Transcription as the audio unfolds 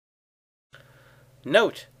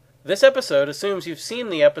Note: this episode assumes you've seen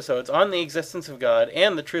the episodes on the existence of God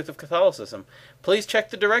and the truth of Catholicism. Please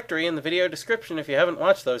check the directory in the video description if you haven't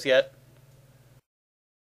watched those yet.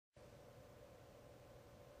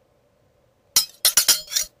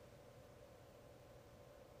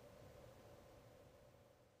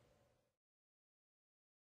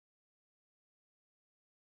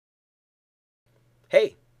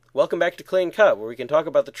 Hey, welcome back to Clean Cut, where we can talk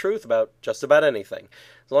about the truth about just about anything,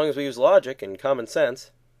 as long as we use logic and common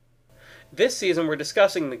sense. This season we're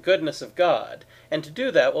discussing the goodness of God, and to do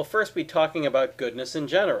that we'll first be talking about goodness in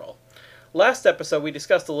general. Last episode we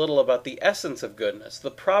discussed a little about the essence of goodness, the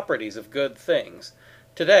properties of good things.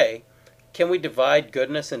 Today, can we divide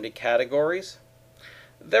goodness into categories?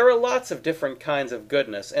 There are lots of different kinds of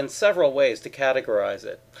goodness and several ways to categorize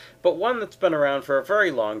it, but one that's been around for a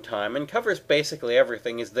very long time and covers basically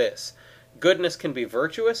everything is this: goodness can be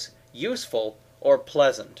virtuous, useful, or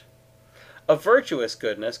pleasant. A virtuous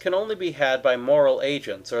goodness can only be had by moral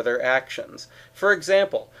agents or their actions. For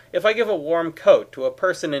example, if I give a warm coat to a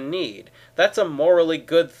person in need, that's a morally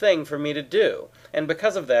good thing for me to do, and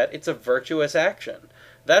because of that it's a virtuous action.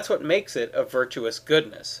 That's what makes it a virtuous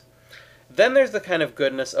goodness. Then there's the kind of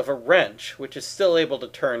goodness of a wrench, which is still able to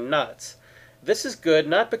turn nuts. This is good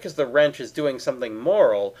not because the wrench is doing something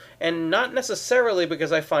moral, and not necessarily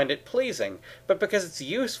because I find it pleasing, but because it's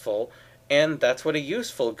useful, and that's what a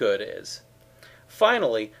useful good is.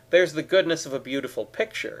 Finally, there's the goodness of a beautiful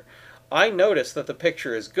picture. I notice that the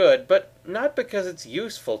picture is good, but not because it's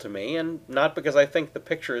useful to me, and not because I think the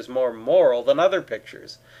picture is more moral than other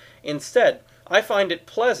pictures. Instead, I find it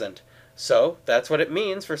pleasant. So, that's what it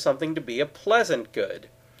means for something to be a pleasant good.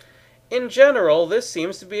 In general, this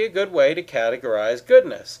seems to be a good way to categorize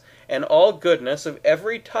goodness, and all goodness of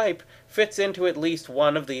every type fits into at least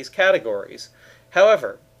one of these categories.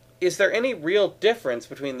 However, is there any real difference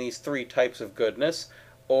between these three types of goodness,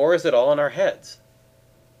 or is it all in our heads?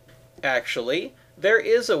 Actually, there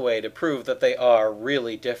is a way to prove that they are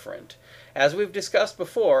really different. As we've discussed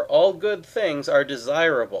before, all good things are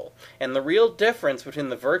desirable, and the real difference between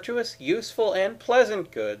the virtuous, useful, and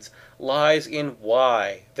pleasant goods lies in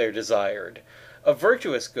why they're desired. A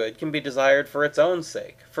virtuous good can be desired for its own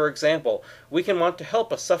sake. For example, we can want to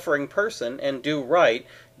help a suffering person and do right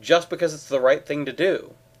just because it's the right thing to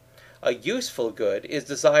do. A useful good is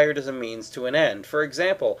desired as a means to an end. For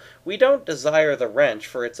example, we don't desire the wrench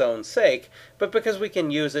for its own sake, but because we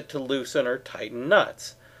can use it to loosen or tighten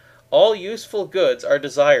nuts. All useful goods are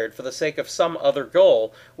desired for the sake of some other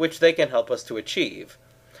goal which they can help us to achieve.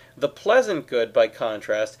 The pleasant good, by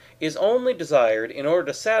contrast, is only desired in order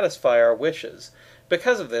to satisfy our wishes.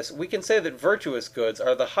 Because of this, we can say that virtuous goods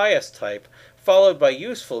are the highest type, followed by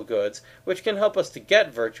useful goods, which can help us to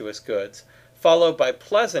get virtuous goods, followed by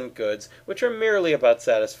pleasant goods, which are merely about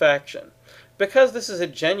satisfaction. Because this is a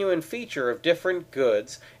genuine feature of different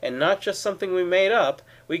goods, and not just something we made up,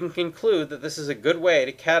 we can conclude that this is a good way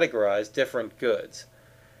to categorize different goods.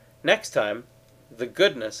 Next time, the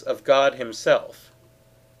goodness of God Himself.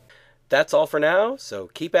 That's all for now,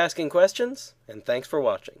 so keep asking questions, and thanks for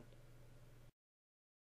watching.